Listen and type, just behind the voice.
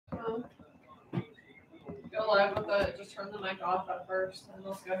live with it, just turn the mic off at first, and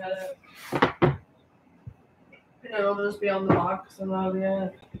let's go ahead and it'll just be on the box, and that'll be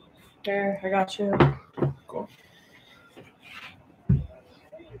it. There, I got you. Cool.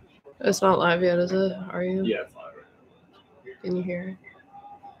 It's not live yet, is it? Are you? Yeah, it's live right now. Can you hear it?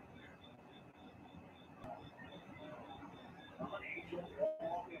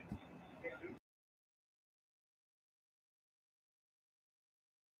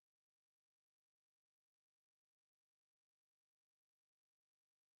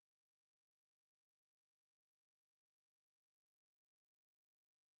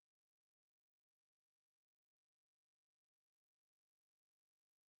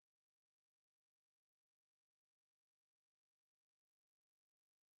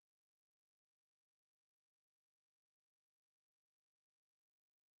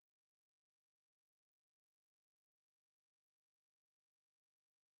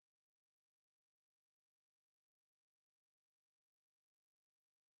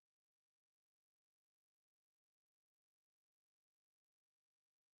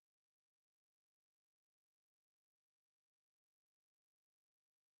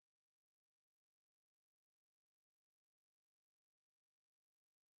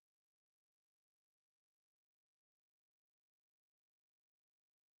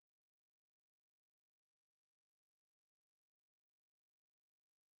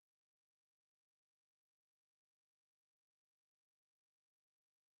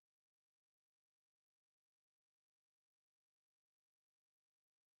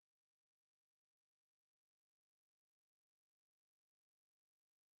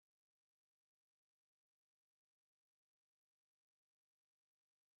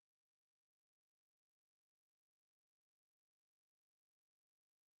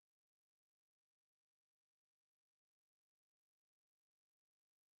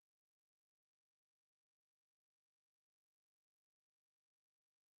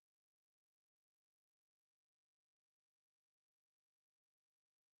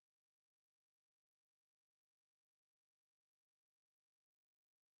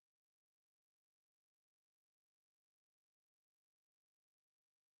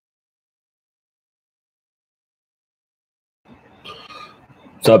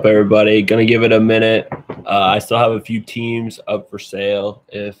 What's up, everybody? Gonna give it a minute. I still have a few teams up for sale.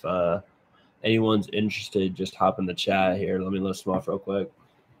 If anyone's interested, just hop in the chat here. Let me list them off real quick.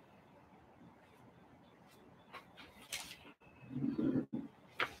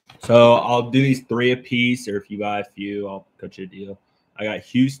 So I'll do these 3 apiece, or if you buy a few, I'll cut you a deal. I got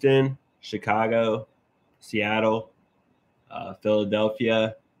Houston, Chicago, Seattle,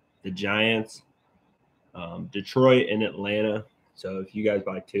 Philadelphia, the Giants, Detroit, and Atlanta. So if you guys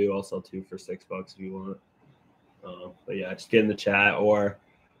buy 2, I'll sell 2 for $6 if you want. But yeah, just get in the chat or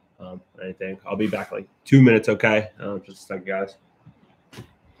anything. I'll be back like 2 minutes, okay? Just a second, guys.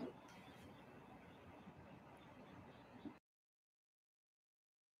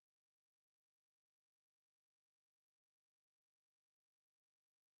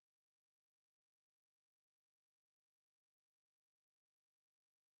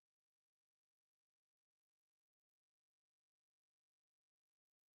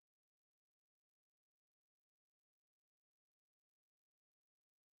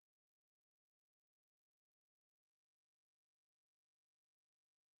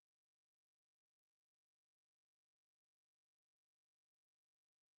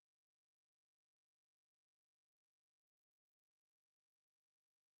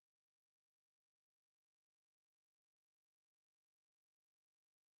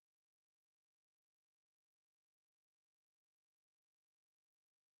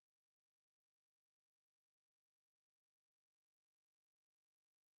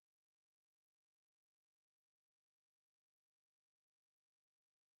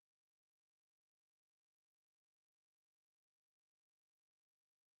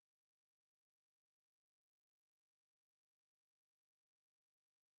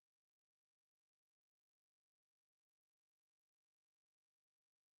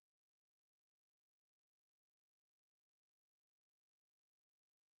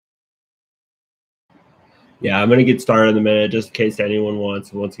 Yeah, I'm going to get started in a minute just in case anyone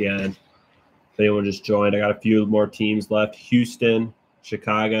wants. Once again, if anyone just joined, I got a few more teams left. Houston,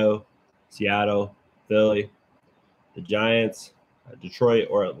 Chicago, Seattle, Philly, the Giants, Detroit,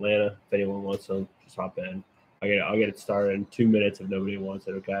 or Atlanta. If anyone wants them, just hop in. I'll get it started in 2 minutes if nobody wants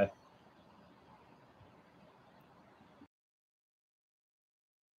it, okay?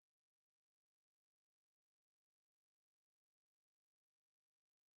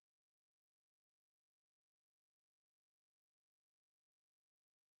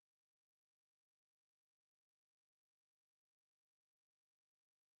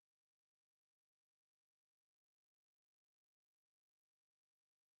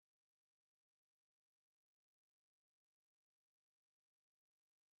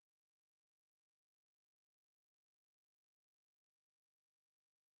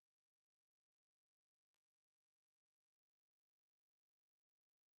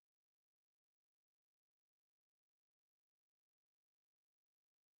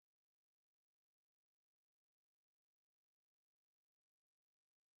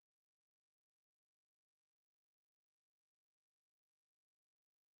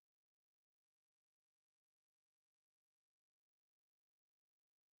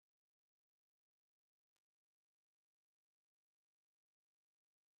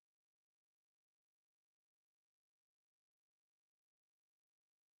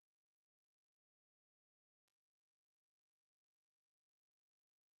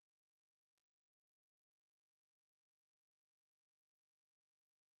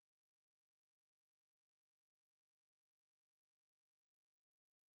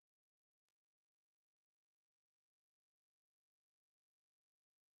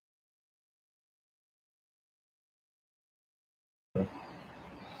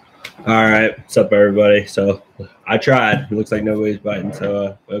 All right, what's up, everybody? So I tried. It looks like nobody's biting.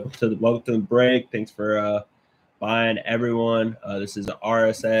 So welcome to the break. Thanks for buying, everyone. This is a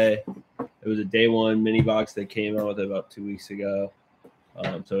RSA. It was a day one mini box that came out with it about 2 weeks ago.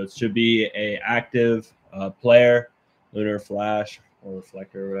 So it should be a active player, lunar flash or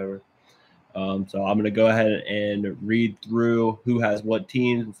reflector or whatever. So I'm going to go ahead and read through who has what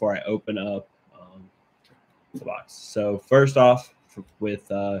teams before I open up the box. So first off,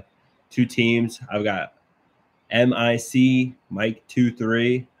 with two teams, I've got MIC Mike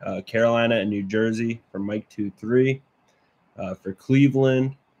 23, Carolina and New Jersey for Mike 23. For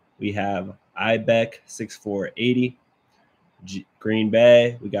Cleveland, we have Ibeck 6480. Green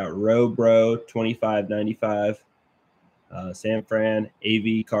Bay, we got Robro 2595. San Fran,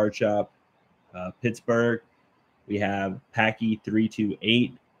 AV Card Shop. Pittsburgh, we have Packy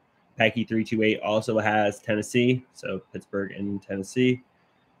 328. Packy 328 also has Tennessee, so Pittsburgh and Tennessee.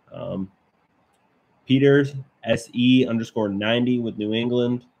 Peters SE_90 with New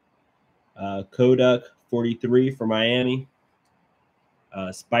England. Kodak 43 for Miami.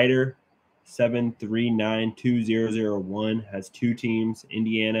 Spider 7392001 has two teams,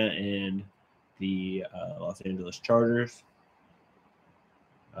 Indiana and the Los Angeles Chargers.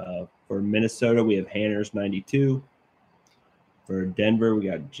 For Minnesota, we have Hanners 92. For Denver, we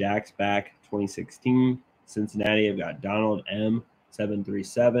got Jack's back 2016. Cincinnati, I've got Donald M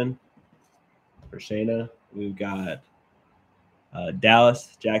 737. For Shayna, we've got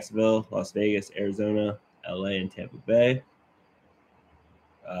Dallas, Jacksonville, Las Vegas, Arizona, LA, and Tampa Bay.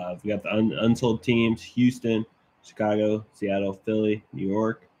 We got the unsold teams: Houston, Chicago, Seattle, Philly, New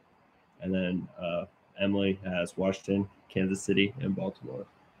York. And then Emily has Washington, Kansas City, and Baltimore.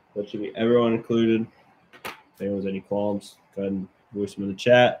 That should be everyone included. If anyone has any qualms, go ahead and voice them in the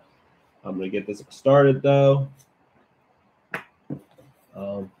chat. I'm going to get this started, though.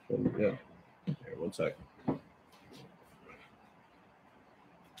 Yeah. Here, 1 second.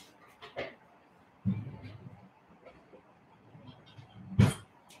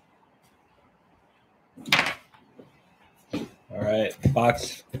 All right,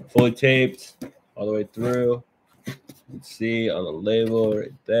 box fully taped all the way through. You can see on the label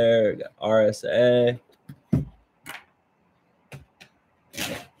right there, got RSA. Go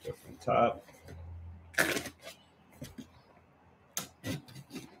from the top.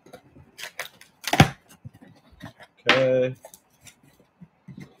 Okay.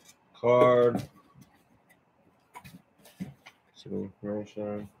 Card.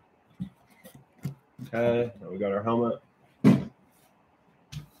 Information. Okay, now we got our helmet. All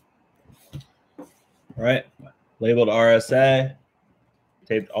right, labeled RSA,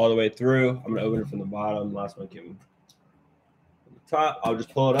 taped all the way through. I'm going to open it from the bottom. Last one came from the top. I'll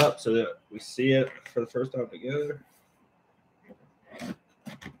just pull it up so that we see it for the first time together.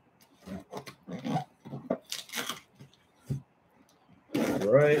 All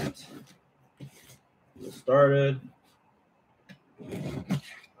right, get started.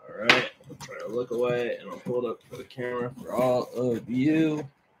 All right, I'll try to look away and I'll pull it up for the camera for all of you.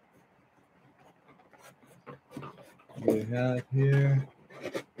 What we have here.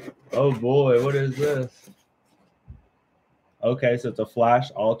 Oh boy, what is this? Okay, so it's a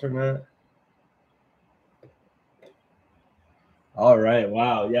flash alternate. All right,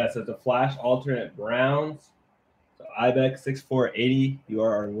 wow. Yeah, so it's a flash alternate Browns. So Ibeck 6480, you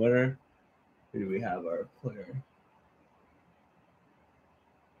are our winner. Who do we have our player?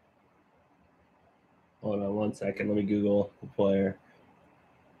 Hold on 1 second. Let me Google the player.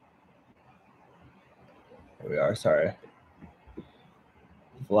 Here we are. Sorry.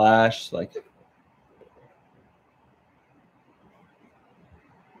 Flash, like.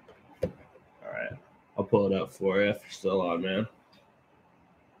 All right. I'll pull it up for you if you're still on, man.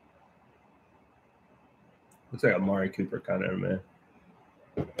 Looks like a Amari Cooper kind of, man.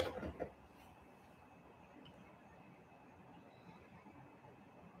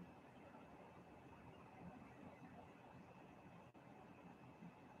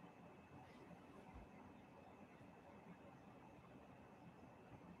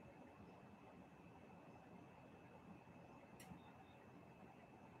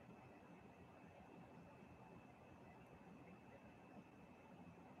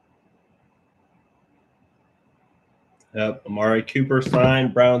 Yep, Amari Cooper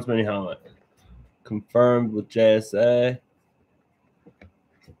signed Browns mini helmet. Confirmed with JSA.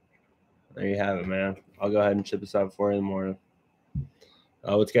 There you have it, man. I'll go ahead and ship this out for you in the morning.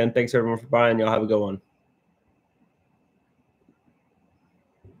 Once again, thanks everyone for buying. Y'all have a good one.